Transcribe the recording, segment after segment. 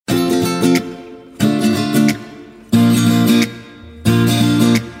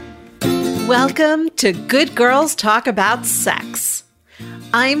Welcome to Good Girls Talk About Sex.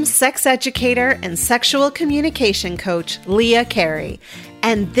 I'm sex educator and sexual communication coach Leah Carey,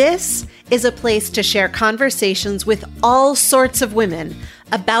 and this is a place to share conversations with all sorts of women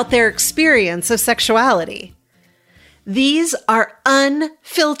about their experience of sexuality. These are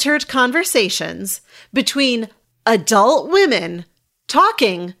unfiltered conversations between adult women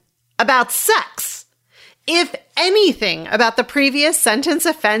talking about sex. If anything about the previous sentence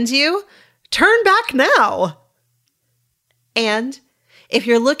offends you, turn back now. And if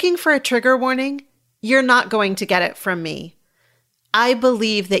you're looking for a trigger warning, you're not going to get it from me. I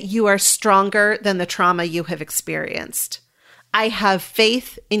believe that you are stronger than the trauma you have experienced. I have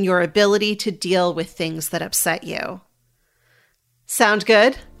faith in your ability to deal with things that upset you. Sound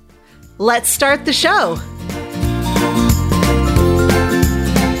good? Let's start the show.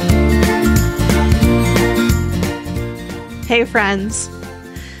 Hey friends.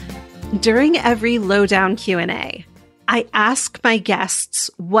 During every Lowdown Q&A, I ask my guests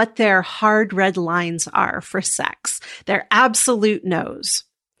what their hard red lines are for sex, their absolute no's.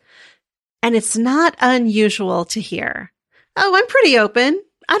 And it's not unusual to hear, "Oh, I'm pretty open.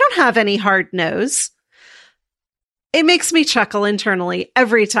 I don't have any hard no's." It makes me chuckle internally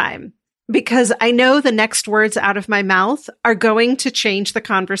every time because I know the next words out of my mouth are going to change the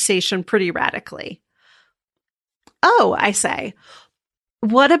conversation pretty radically. "Oh," I say,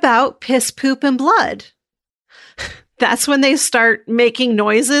 "what about piss, poop, and blood?" That's when they start making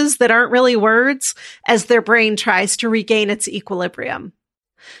noises that aren't really words as their brain tries to regain its equilibrium.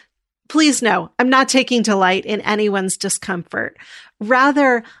 Please know, I'm not taking delight in anyone's discomfort.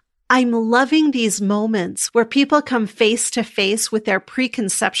 Rather, I'm loving these moments where people come face to face with their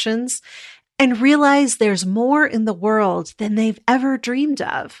preconceptions and realize there's more in the world than they've ever dreamed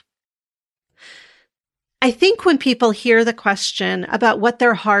of. I think when people hear the question about what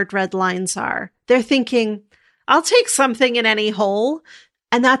their hard red lines are, they're thinking, "I'll take something in any hole,"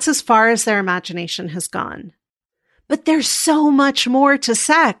 and that's as far as their imagination has gone. But there's so much more to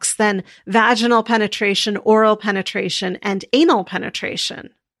sex than vaginal penetration, oral penetration, and anal penetration.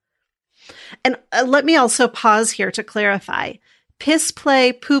 And let me also pause here to clarify. Piss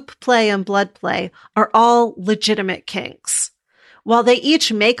play, poop play, and blood play are all legitimate kinks. While they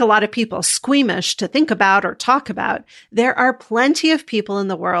each make a lot of people squeamish to think about or talk about, there are plenty of people in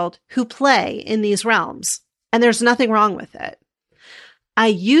the world who play in these realms, and there's nothing wrong with it. I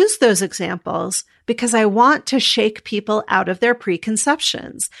use those examples because I want to shake people out of their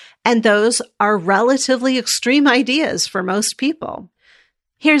preconceptions, and those are relatively extreme ideas for most people.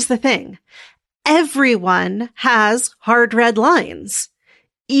 Here's the thing. Everyone has hard red lines,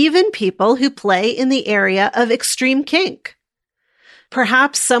 even people who play in the area of extreme kink.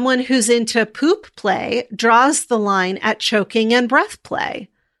 Perhaps someone who's into poop play draws the line at choking and breath play.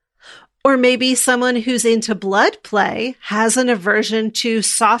 Or maybe someone who's into blood play has an aversion to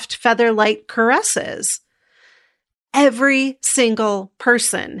soft feather-light caresses. Every single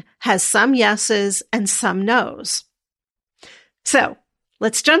person has some yeses and some nos. So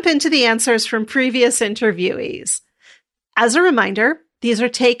let's jump into the answers from previous interviewees. As a reminder, these are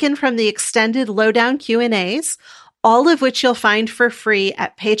taken from the extended Lowdown Q&As, all of which you'll find for free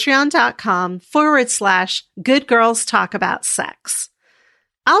at patreon.com/Good Girls Talk About Sex.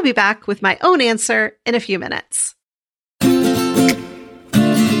 I'll be back with my own answer in a few minutes.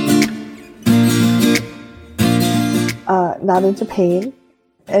 Not into pain.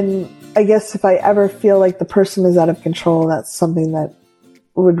 And I guess if I ever feel like the person is out of control, that's something that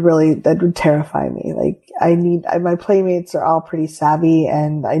would terrify me. Like my playmates are all pretty savvy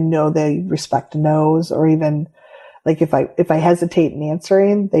and I know they respect no's, or even like if I hesitate in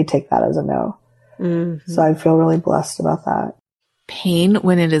answering, they take that as a no. Mm-hmm. So I feel really blessed about that. Pain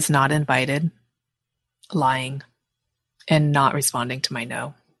when it is not invited, lying, and not responding to my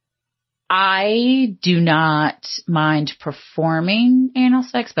no. I do not mind performing anal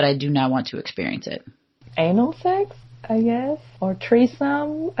sex, but I do not want to experience it. Anal sex, I guess, or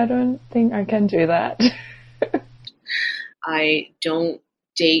threesome. I don't think I can do that. I don't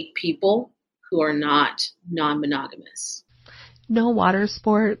date people who are not non-monogamous. No water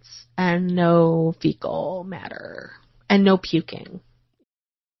sports and no fecal matter and no puking.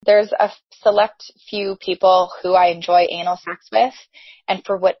 There's a select few people who I enjoy anal sex with, and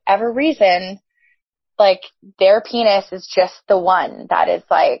for whatever reason, like, their penis is just the one that is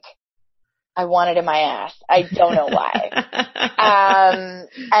like, I want it in my ass. I don't know why. And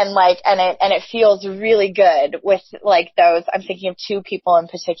it feels really good with like those. I'm thinking of two people in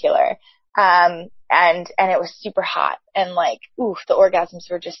particular. And it was super hot and like, ooh, the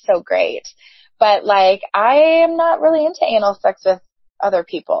orgasms were just so great. But like, I am not really into anal sex with other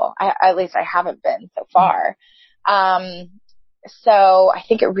people. At least I haven't been so far. So I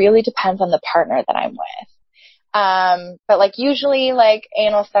think it really depends on the partner that I'm with. But like usually like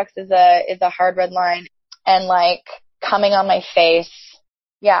anal sex is a hard red line, and like coming on my face.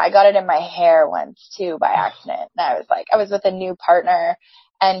 Yeah, I got it in my hair once too by accident. And I was with a new partner,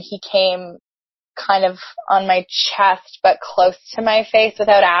 and he came kind of on my chest but close to my face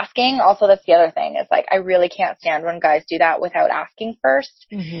without asking. Also, that's the other thing is like I really can't stand when guys do that without asking first.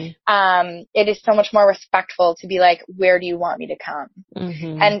 Mm-hmm. It is so much more respectful to be like, where do you want me to come?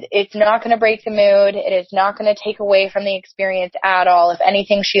 Mm-hmm. And it's not going to break the mood. It is not going to take away from the experience at all. If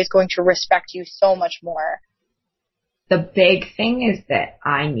anything, she is going to respect you so much more. The big thing is that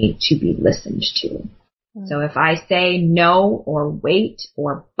I need to be listened to. Mm-hmm. So if I say no or wait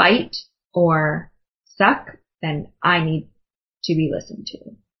or bite or suck, then I need to be listened to.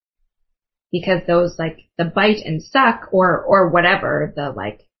 Because those like the bite and suck or whatever, the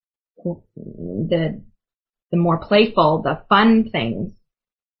like the more playful, the fun things,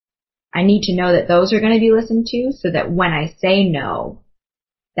 I need to know that those are going to be listened to so that when I say no,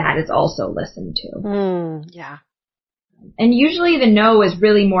 that is also listened to. Yeah. And usually the no is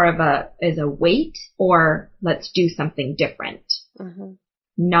really more of a wait or let's do something different. Mm-hmm.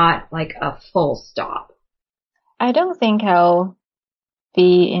 Not like a full stop. I don't think I'll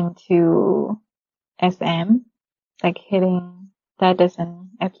be into SM, like hitting. That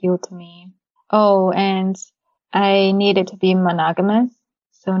doesn't appeal to me. Oh, and I need it to be monogamous,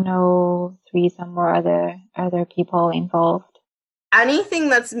 so no threesome or other people involved. Anything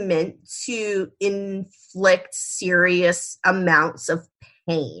that's meant to inflict serious amounts of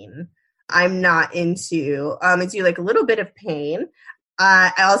pain, I'm not into. Into like a little bit of pain.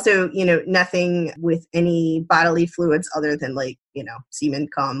 I also, nothing with any bodily fluids other than like, semen,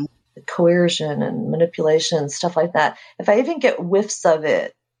 cum. Coercion and manipulation, stuff like that. If I even get whiffs of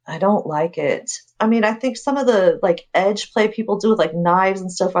it, I don't like it. I mean, I think some of the like edge play people do with like knives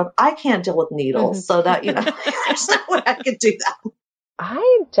and stuff, I can't deal with needles. So that, there's no way I could do that.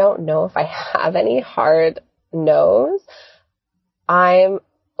 I don't know if I have any hard no's. I'm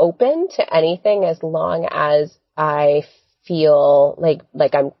open to anything as long as I feel like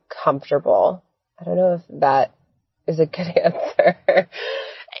I'm comfortable. I don't know if that is a good answer.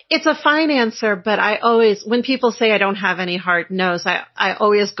 It's a fine answer, but I always, when people say I don't have any hard no's, I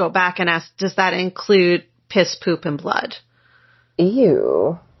always go back and ask, does that include piss, poop, and blood?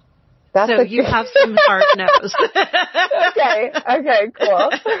 Ew. So you have some hard no's. Okay,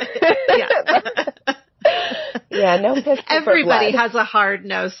 cool. Yeah, no piss, poop, Everybody or blood. has a hard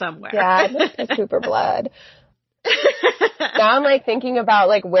no somewhere. Yeah, no piss, poop, or blood. Now I'm like thinking about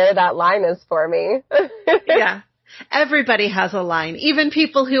like where that line is for me. Yeah. Everybody has a line. Even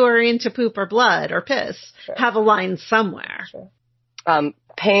people who are into poop or blood or piss have a line somewhere. Sure.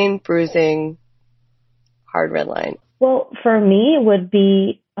 Pain, bruising, hard red line. Well, for me, it would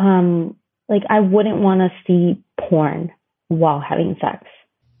be like I wouldn't want to see porn while having sex,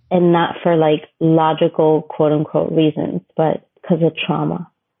 and not for like logical quote unquote reasons, but because of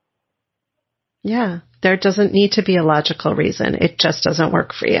trauma. Yeah, there doesn't need to be a logical reason. It just doesn't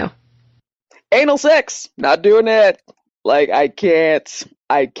work for you. Anal sex, not doing that. Like I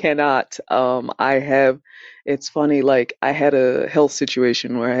cannot. It's funny, like I had a health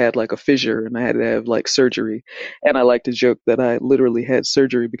situation where I had like a fissure and I had to have like surgery. And I like to joke that I literally had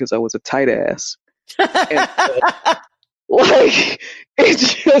surgery because I was a tight ass. And, like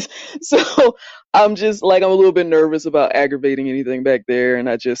it's just, so I'm just like, I'm a little bit nervous about aggravating anything back there. And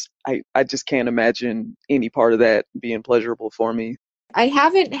I just can't imagine any part of that being pleasurable for me. I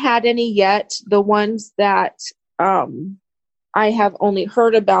haven't had any yet. The ones that I have only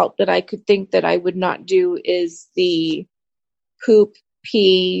heard about that I could think that I would not do is the poop,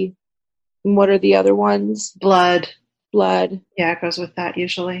 pee, and what are the other ones? Blood. Yeah, it goes with that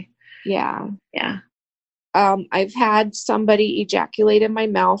usually. Yeah. Yeah. I've had somebody ejaculate in my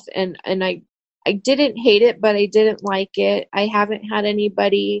mouth and I didn't hate it, but I didn't like it. I haven't had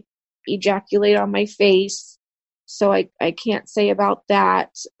anybody ejaculate on my face. So I can't say about that.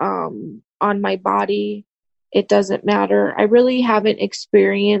 On my body, it doesn't matter. I really haven't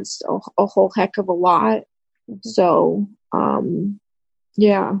experienced a whole heck of a lot. So,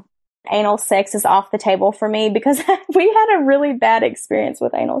 yeah. Anal sex is off the table for me because we had a really bad experience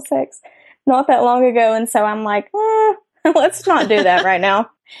with anal sex not that long ago. And so I'm like, let's not do that right now.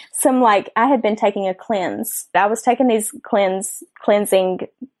 I had been taking a cleanse. I was taking these cleansing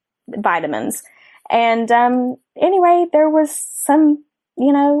vitamins. And anyway, there was some,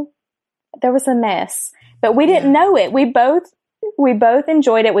 there was a mess, but we didn't know it. We both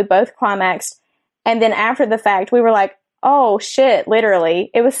enjoyed it. We both climaxed. And then after the fact, we were like, oh shit, literally.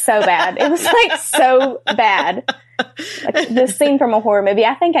 It was so bad. It was like so bad. Like this scene from a horror movie.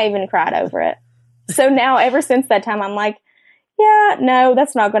 I think I even cried over it. So now ever since that time, I'm like, yeah, no,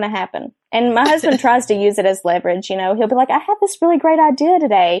 that's not going to happen. And my husband tries to use it as leverage. You know, he'll be like, I had this really great idea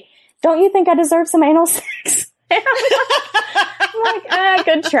today. Don't you think I deserve some anal sex? I'm like,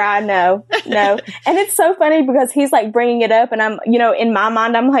 good try. No. And it's so funny because he's like bringing it up and I'm, you know, in my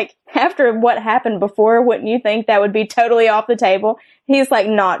mind, I'm like, after what happened before, wouldn't you think that would be totally off the table? He's like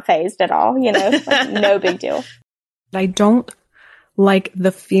not fazed at all, you know, like, no big deal. I don't like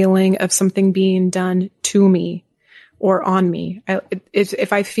the feeling of something being done to me or on me.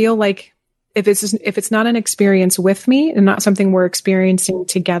 If I feel like if it's not an experience with me and not something we're experiencing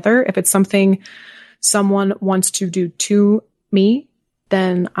together, if it's something someone wants to do to me,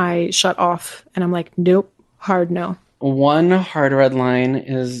 then I shut off and I'm like, nope, hard no. One hard red line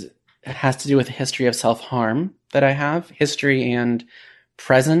has to do with the history of self-harm that I have, history and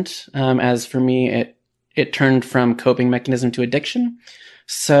present. As for me, it turned from coping mechanism to addiction.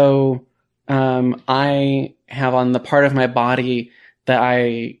 So I have on the part of my body that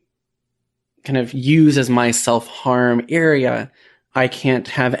I kind of use as my self-harm area, I can't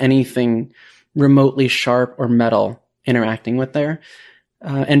have anything remotely sharp or metal interacting with there.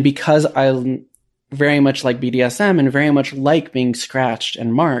 And because I very much like BDSM and very much like being scratched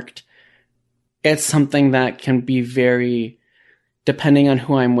and marked, it's something that can be very, depending on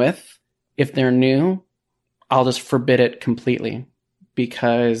who I'm with, if they're new, I'll just forbid it completely.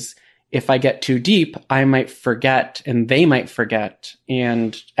 Because if I get too deep, I might forget and they might forget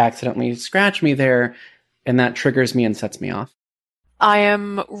and accidentally scratch me there. And that triggers me and sets me off. I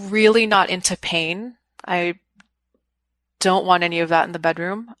am really not into pain. I don't want any of that in the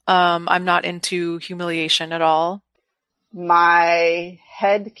bedroom. I'm not into humiliation at all. My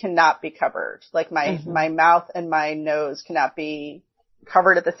head cannot be covered. Like my mouth and my nose cannot be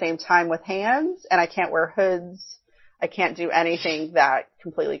covered at the same time with hands, and I can't wear hoods. I can't do anything that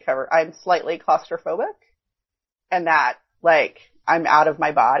completely covered. I'm slightly claustrophobic, and that, like, I'm out of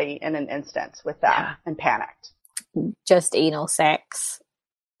my body in an instant with that and panicked. Just anal sex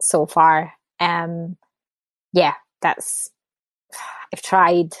so far. Yeah, I've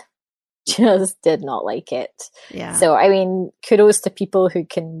tried, just did not like it. Yeah. So, I mean, kudos to people who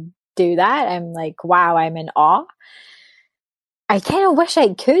can do that. I'm like, wow, I'm in awe. I kind of wish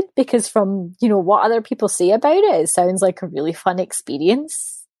I could, because from, you know, what other people say about it, it sounds like a really fun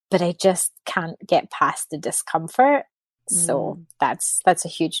experience, but I just can't get past the discomfort. So that's a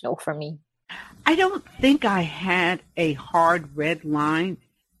huge no for me. I don't think I had a hard red line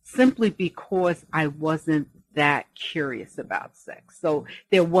simply because I wasn't that curious about sex. So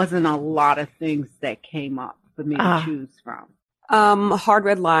there wasn't a lot of things that came up for me to choose from. Hard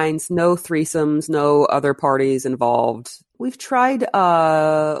red lines, no threesomes, no other parties involved. We've tried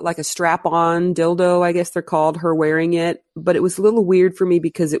like a strap-on dildo, I guess they're called, her wearing it, but it was a little weird for me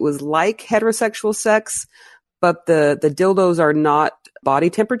because it was like heterosexual sex, but the dildos are not body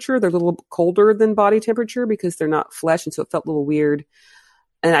temperature. They're a little colder than body temperature because they're not flesh, and so it felt a little weird.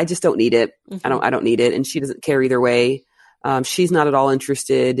 And I just don't need it. I don't need it, and she doesn't care either way. She's not at all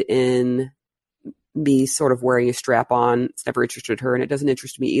interested in me sort of wearing a strap on. It's never interested her, and it doesn't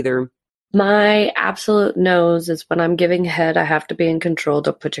interest me either. My absolute nose is when I'm giving head, I have to be in control.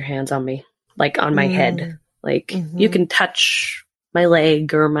 Don't put your hands on me, like on my head. Like you can touch my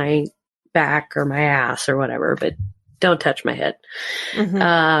leg or my back or my ass or whatever, but don't touch my head.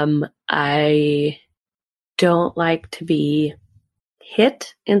 I don't like to be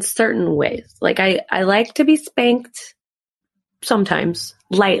hit in certain ways. Like I like to be spanked sometimes,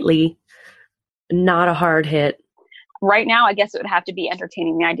 lightly, not a hard hit. Right now, I guess it would have to be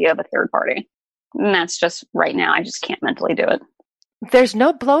entertaining the idea of a third party. And that's just right now. I just can't mentally do it. There's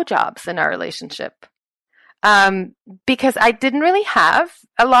no blowjobs in our relationship. Because I didn't really have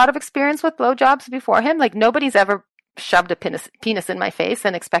a lot of experience with blowjobs before him. Like, nobody's ever shoved a penis in my face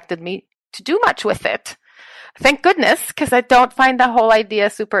and expected me to do much with it. Thank goodness, because I don't find the whole idea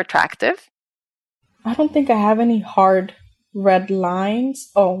super attractive. I don't think I have any hard red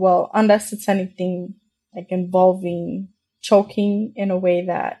lines. Oh, well, unless it's anything like involving choking in a way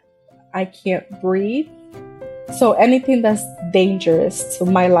that I can't breathe. So anything that's dangerous to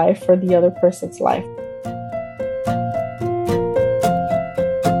my life or the other person's life.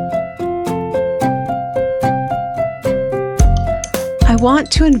 I want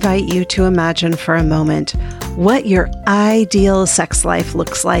to invite you to imagine for a moment what your ideal sex life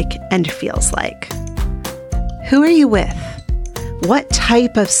looks like and feels like. Who are you with? What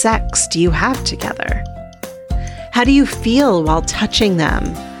type of sex do you have together? How do you feel while touching them?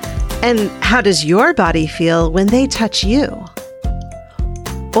 And how does your body feel when they touch you?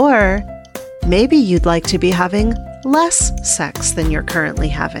 Or maybe you'd like to be having less sex than you're currently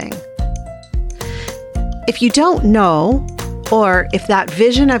having. If you don't know, or if that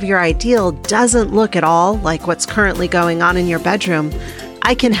vision of your ideal doesn't look at all like what's currently going on in your bedroom,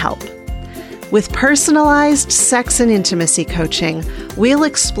 I can help. With personalized sex and intimacy coaching, we'll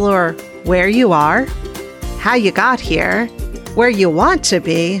explore where you are, how you got here, where you want to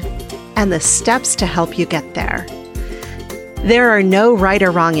be, and the steps to help you get there. There are no right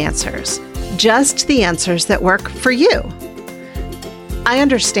or wrong answers, just the answers that work for you. I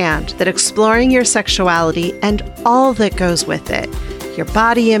understand that exploring your sexuality and all that goes with it, your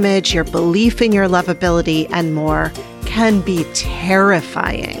body image, your belief in your lovability, and more, can be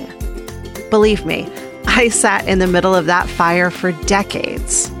terrifying. Believe me, I sat in the middle of that fire for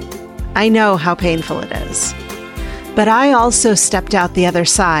decades. I know how painful it is. But I also stepped out the other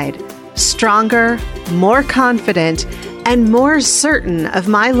side, stronger, more confident, and more certain of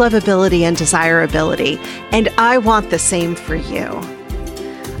my lovability and desirability, and I want the same for you.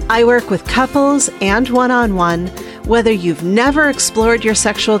 I work with couples and one-on-one, whether you've never explored your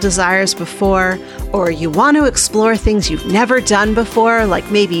sexual desires before, or you want to explore things you've never done before,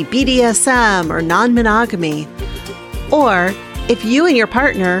 like maybe BDSM or non-monogamy, or if you and your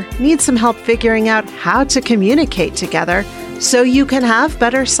partner need some help figuring out how to communicate together so you can have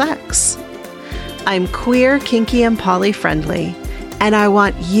better sex. I'm queer, kinky, and poly-friendly, and I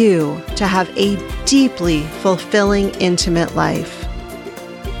want you to have a deeply fulfilling, intimate life.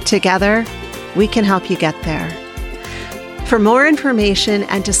 Together, we can help you get there. For more information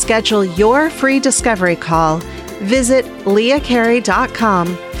and to schedule your free discovery call, visit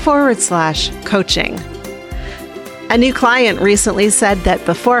leahcarey.com/coaching. A new client recently said that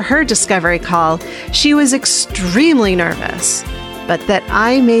before her discovery call, she was extremely nervous, but that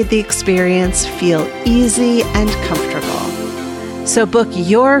I made the experience feel easy and comfortable. So book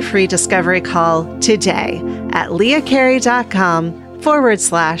your free discovery call today at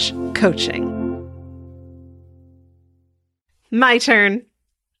leahcarey.com/coaching. My turn.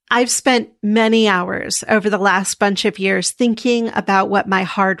 I've spent many hours over the last bunch of years thinking about what my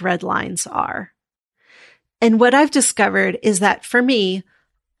hard red lines are. And what I've discovered is that for me,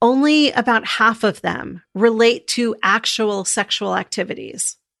 only about half of them relate to actual sexual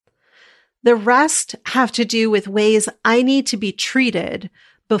activities. The rest have to do with ways I need to be treated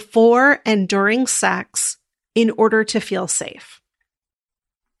before and during sex in order to feel safe.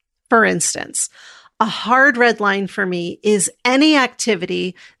 For instance, a hard red line for me is any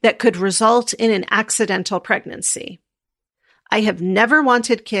activity that could result in an accidental pregnancy. I have never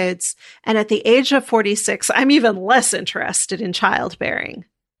wanted kids, and at the age of 46, I'm even less interested in childbearing.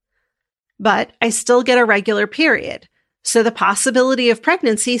 But I still get a regular period, so the possibility of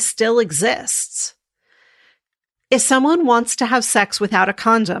pregnancy still exists. If someone wants to have sex without a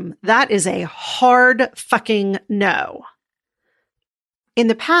condom, that is a hard fucking no. In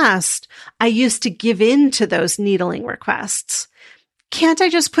the past, I used to give in to those needling requests. Can't I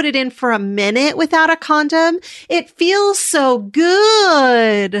just put it in for a minute without a condom? It feels so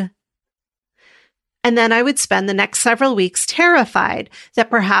good. And then I would spend the next several weeks terrified that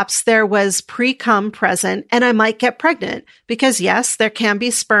perhaps there was pre-cum present and I might get pregnant because yes, there can be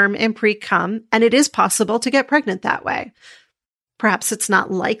sperm in pre-cum and it is possible to get pregnant that way. Perhaps it's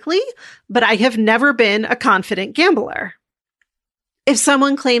not likely, but I have never been a confident gambler. If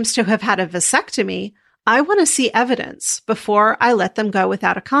someone claims to have had a vasectomy, I want to see evidence before I let them go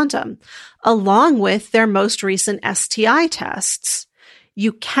without a condom, along with their most recent STI tests.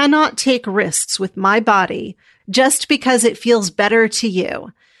 You cannot take risks with my body just because it feels better to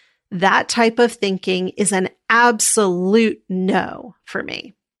you. That type of thinking is an absolute no for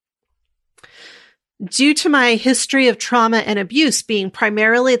me. Due to my history of trauma and abuse being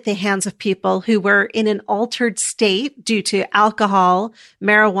primarily at the hands of people who were in an altered state due to alcohol,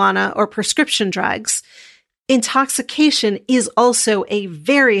 marijuana, or prescription drugs, intoxication is also a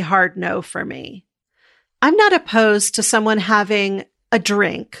very hard no for me. I'm not opposed to someone having a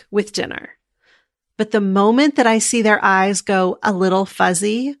drink with dinner, but the moment that I see their eyes go a little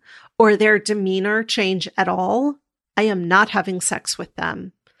fuzzy or their demeanor change at all, I am not having sex with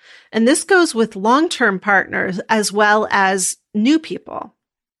them. And this goes with long-term partners as well as new people.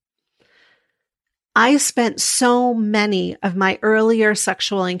 I spent so many of my earlier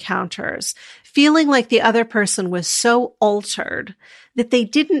sexual encounters feeling like the other person was so altered that they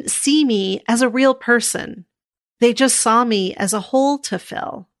didn't see me as a real person. They just saw me as a hole to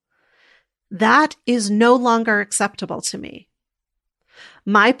fill. That is no longer acceptable to me.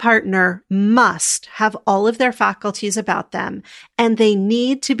 My partner must have all of their faculties about them, and they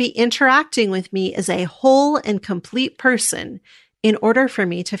need to be interacting with me as a whole and complete person in order for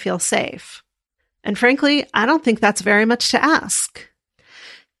me to feel safe. And frankly, I don't think that's very much to ask.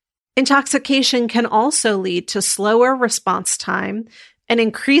 Intoxication can also lead to slower response time, an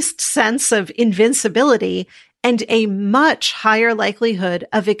increased sense of invincibility, and a much higher likelihood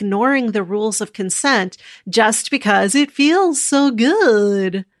of ignoring the rules of consent just because it feels so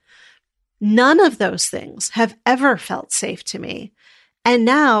good. None of those things have ever felt safe to me. And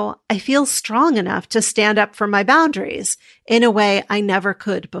now I feel strong enough to stand up for my boundaries in a way I never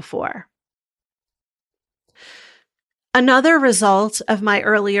could before. Another result of my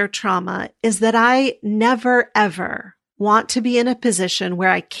earlier trauma is that I never, ever want to be in a position where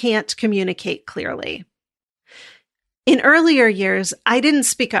I can't communicate clearly. In earlier years, I didn't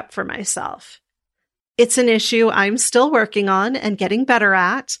speak up for myself. It's an issue I'm still working on and getting better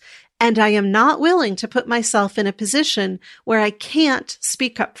at, and I am not willing to put myself in a position where I can't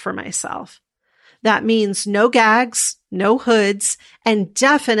speak up for myself. That means no gags, no hoods, and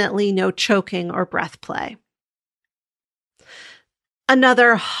definitely no choking or breath play.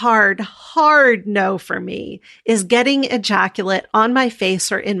 Another hard no for me is getting ejaculate on my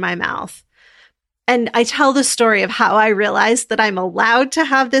face or in my mouth. And I tell the story of how I realized that I'm allowed to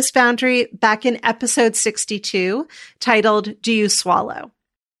have this boundary back in episode 62, titled, Do You Swallow?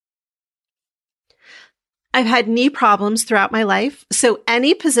 I've had knee problems throughout my life, so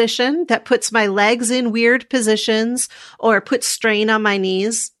any position that puts my legs in weird positions or puts strain on my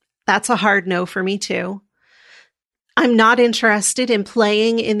knees, that's a hard no for me too. I'm not interested in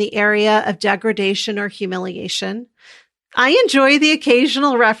playing in the area of degradation or humiliation. I enjoy the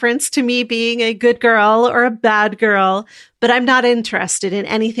occasional reference to me being a good girl or a bad girl, but I'm not interested in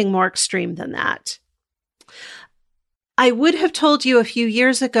anything more extreme than that. I would have told you a few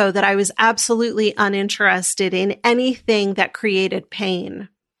years ago that I was absolutely uninterested in anything that created pain.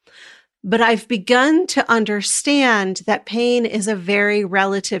 But I've begun to understand that pain is a very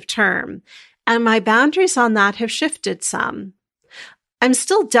relative term, and my boundaries on that have shifted some. I'm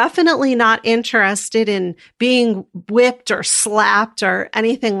still definitely not interested in being whipped or slapped or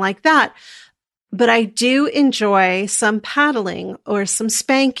anything like that, but I do enjoy some paddling or some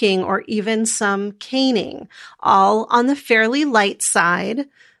spanking or even some caning, all on the fairly light side.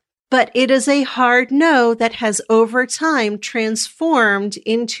 But it is a hard no that has over time transformed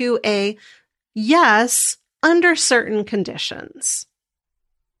into a yes under certain conditions.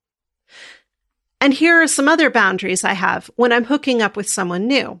 And here are some other boundaries I have when I'm hooking up with someone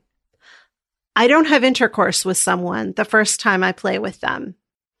new. I don't have intercourse with someone the first time I play with them.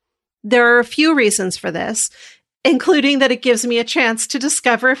 There are a few reasons for this, including that it gives me a chance to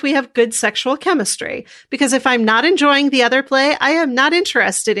discover if we have good sexual chemistry, because if I'm not enjoying the other play, I am not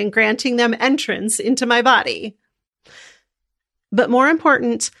interested in granting them entrance into my body. But more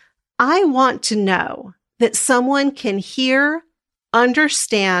important, I want to know that someone can hear,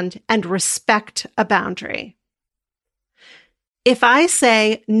 understand, and respect a boundary. If I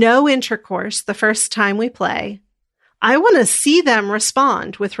say no intercourse the first time we play, I want to see them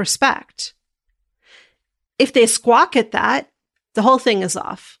respond with respect. If they squawk at that, the whole thing is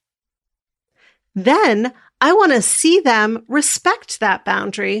off. Then I want to see them respect that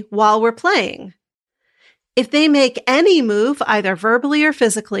boundary while we're playing. If they make any move, either verbally or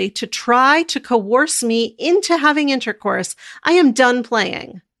physically, to try to coerce me into having intercourse, I am done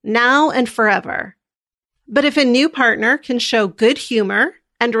playing, now and forever. But if a new partner can show good humor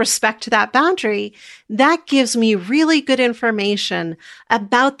and respect that boundary, that gives me really good information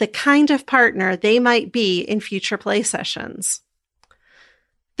about the kind of partner they might be in future play sessions.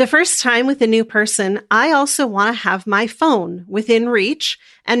 The first time with a new person, I also want to have my phone within reach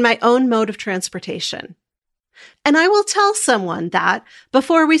and my own mode of transportation. And I will tell someone that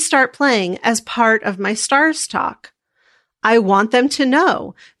before we start playing as part of my STARS talk. I want them to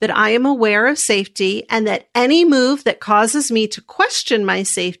know that I am aware of safety and that any move that causes me to question my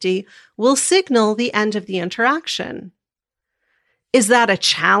safety will signal the end of the interaction. Is that a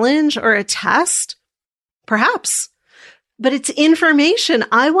challenge or a test? Perhaps. But it's information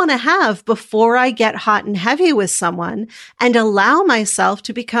I want to have before I get hot and heavy with someone and allow myself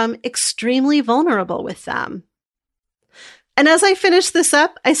to become extremely vulnerable with them. And as I finish this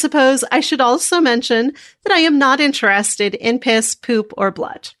up, I suppose I should also mention that I am not interested in piss, poop, or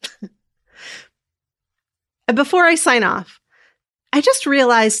blood. And before I sign off, I just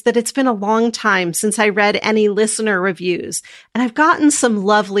realized that it's been a long time since I read any listener reviews, and I've gotten some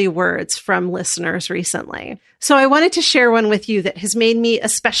lovely words from listeners recently. So I wanted to share one with you that has made me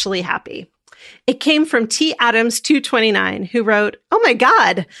especially happy. It came from T. Adams 229, who wrote, "Oh my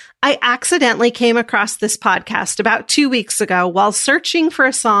God, I accidentally came across this podcast about 2 weeks ago while searching for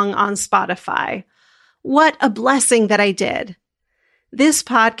a song on Spotify. What a blessing that I did. This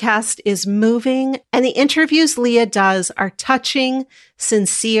podcast is moving, and the interviews Leah does are touching,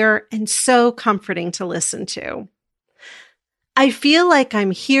 sincere, and so comforting to listen to. I feel like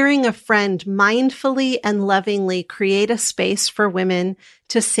I'm hearing a friend mindfully and lovingly create a space for women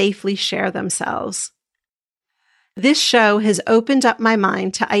to safely share themselves. This show has opened up my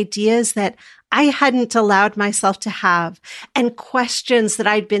mind to ideas that I hadn't allowed myself to have and questions that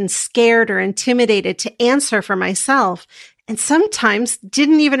I'd been scared or intimidated to answer for myself and sometimes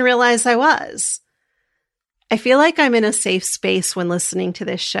didn't even realize I was. I feel like I'm in a safe space when listening to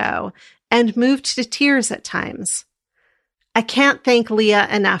this show and moved to tears at times. I can't thank Leah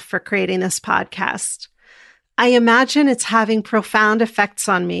enough for creating this podcast. I imagine it's having profound effects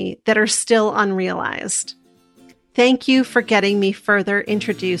on me that are still unrealized. Thank you for getting me further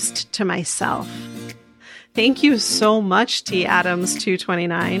introduced to myself." Thank you so much, T. Adams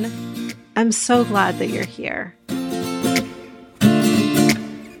 229. I'm so glad that you're here.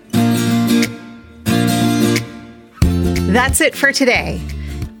 That's it for today.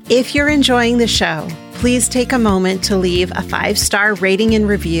 If you're enjoying the show, please take a moment to leave a 5-star rating and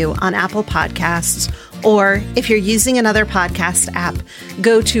review on Apple Podcasts, or if you're using another podcast app,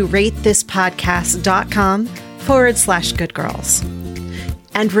 go to ratethispodcast.com/goodgirls.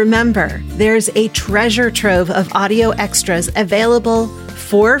 And remember, there's a treasure trove of audio extras available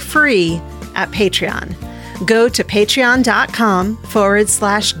for free at Patreon. Go to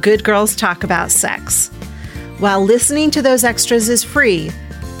patreon.com/goodgirlstalkaboutsex. While listening to those extras is free,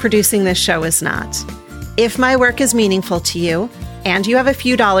 producing this show is not. If my work is meaningful to you, and you have a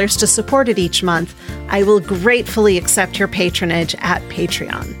few dollars to support it each month, I will gratefully accept your patronage at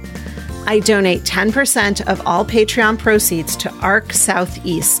Patreon. I donate 10% of all Patreon proceeds to ARC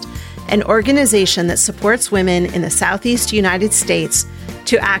Southeast, an organization that supports women in the Southeast United States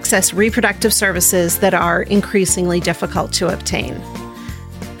to access reproductive services that are increasingly difficult to obtain.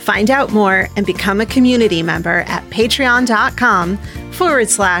 Find out more and become a community member at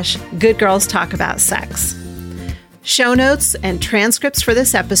patreon.com/goodgirlstalkaboutsex. Show notes and transcripts for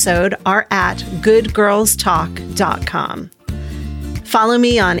this episode are at goodgirlstalk.com. Follow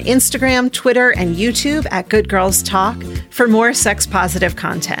me on Instagram, Twitter, and YouTube at Good Girls Talk for more sex-positive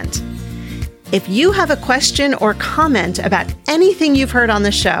content. If you have a question or comment about anything you've heard on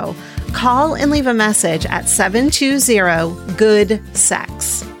the show, call and leave a message at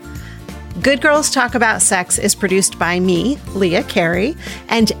 720-GOOD-SEX. Good Girls Talk About Sex is produced by me, Leah Carey,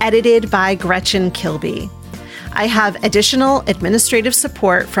 and edited by Gretchen Kilby. I have additional administrative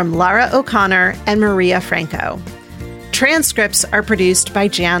support from Lara O'Connor and Maria Franco. Transcripts are produced by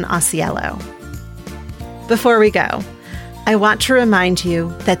Jan Osiello. Before we go, I want to remind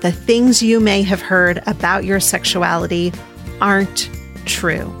you that the things you may have heard about your sexuality aren't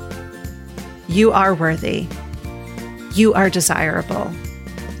true. You are worthy. You are desirable.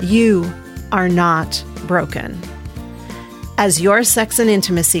 You are not broken. As your sex and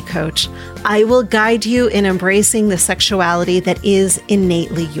intimacy coach, I will guide you in embracing the sexuality that is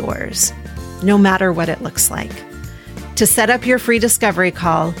innately yours, no matter what it looks like. To set up your free discovery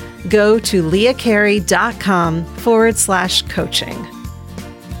call, go to leahcarey.com/coaching.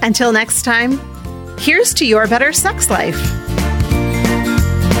 Until next time, here's to your better sex life.